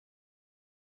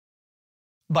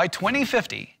By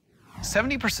 2050,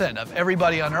 70% of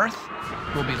everybody on Earth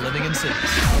will be living in cities.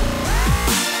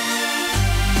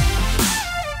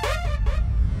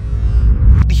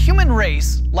 The human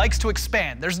race likes to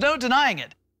expand. There's no denying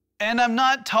it. And I'm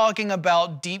not talking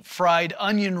about deep-fried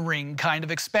onion ring kind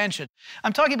of expansion.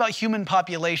 I'm talking about human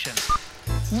population.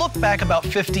 Look back about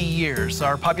 50 years.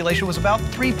 Our population was about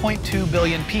 3.2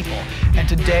 billion people, and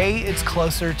today it's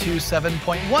closer to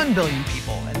 7.1 billion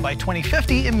people, and by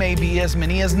 2050 it may be as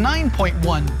many as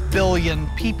 9.1 billion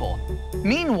people.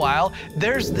 Meanwhile,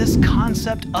 there's this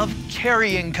concept of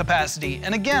carrying capacity,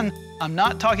 and again, I'm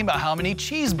not talking about how many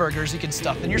cheeseburgers you can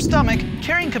stuff in your stomach.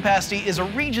 Carrying capacity is a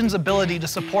region's ability to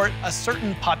support a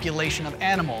certain population of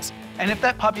animals, and if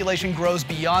that population grows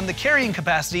beyond the carrying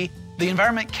capacity, the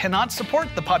environment cannot support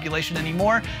the population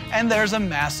anymore, and there's a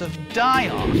massive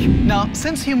die-off. Now,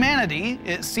 since humanity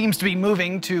seems to be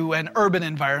moving to an urban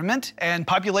environment and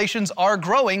populations are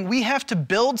growing, we have to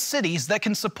build cities that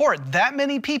can support that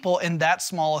many people in that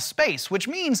small a space, which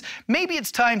means maybe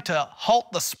it's time to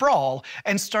halt the sprawl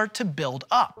and start to build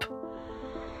up.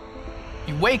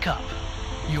 You wake up.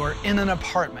 You're in an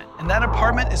apartment, and that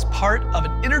apartment is part of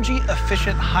an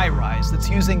energy-efficient high-rise that's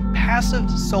using passive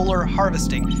solar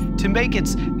harvesting to make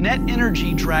its net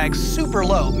energy drag super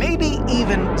low, maybe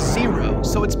even zero.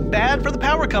 So it's bad for the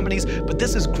power companies, but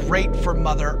this is great for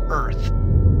Mother Earth.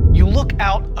 You look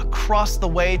out across the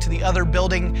way to the other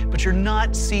building, but you're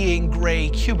not seeing gray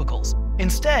cubicles.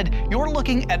 Instead, you're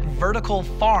looking at vertical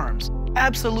farms,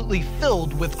 absolutely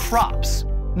filled with crops.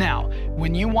 Now,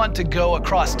 when you want to go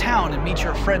across town and meet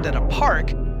your friend at a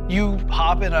park, you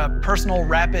hop in a personal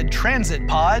rapid transit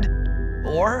pod,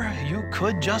 or you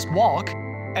could just walk.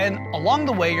 And along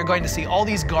the way, you're going to see all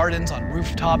these gardens on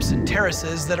rooftops and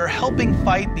terraces that are helping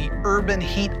fight the urban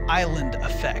heat island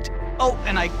effect. Oh,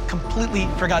 and I completely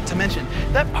forgot to mention,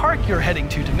 that park you're heading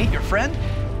to meet your friend,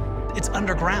 it's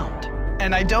underground.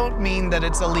 And I don't mean that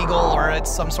it's illegal or it's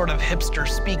some sort of hipster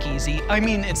speakeasy. I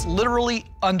mean, it's literally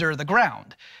under the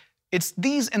ground. It's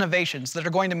these innovations that are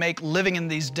going to make living in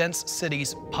these dense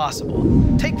cities possible.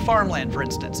 Take farmland, for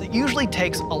instance. It usually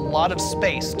takes a lot of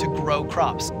space to grow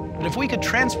crops. But if we could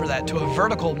transfer that to a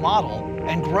vertical model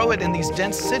and grow it in these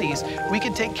dense cities, we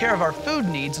could take care of our food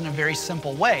needs in a very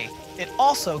simple way. It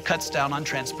also cuts down on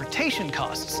transportation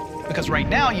costs, because right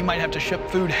now you might have to ship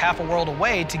food half a world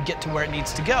away to get to where it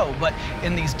needs to go, but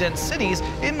in these dense cities,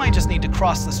 it might just need to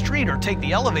cross the street or take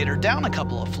the elevator down a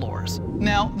couple of floors.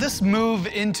 Now, this move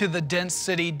into the dense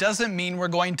city doesn't mean we're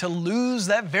going to lose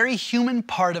that very human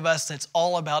part of us that's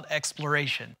all about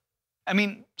exploration. I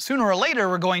mean, sooner or later,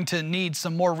 we're going to need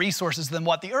some more resources than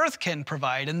what the Earth can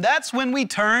provide, and that's when we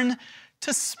turn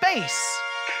to space.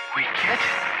 We get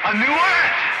a new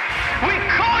Earth! We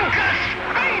conquer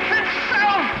space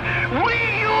itself! We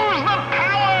use the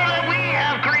power that we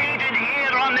have created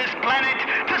here on this planet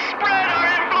to spread our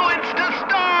influence to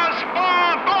stars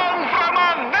far flung from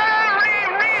our very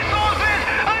resources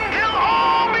until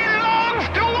all belongs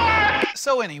to us!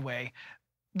 So anyway,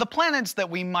 the planets that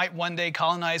we might one day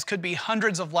colonize could be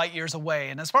hundreds of light years away,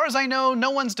 and as far as I know,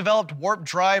 no one's developed warp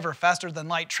drive or faster than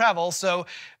light travel, so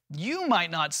you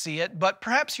might not see it, but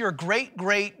perhaps your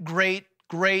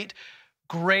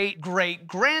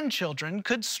great-great-great-great-great-grandchildren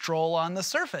could stroll on the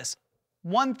surface.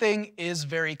 One thing is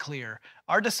very clear.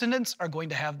 Our descendants are going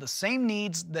to have the same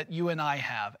needs that you and I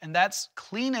have, and that's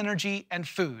clean energy and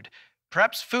food.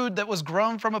 Perhaps food that was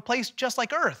grown from a place just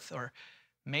like Earth, or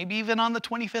maybe even on the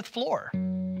 25th floor.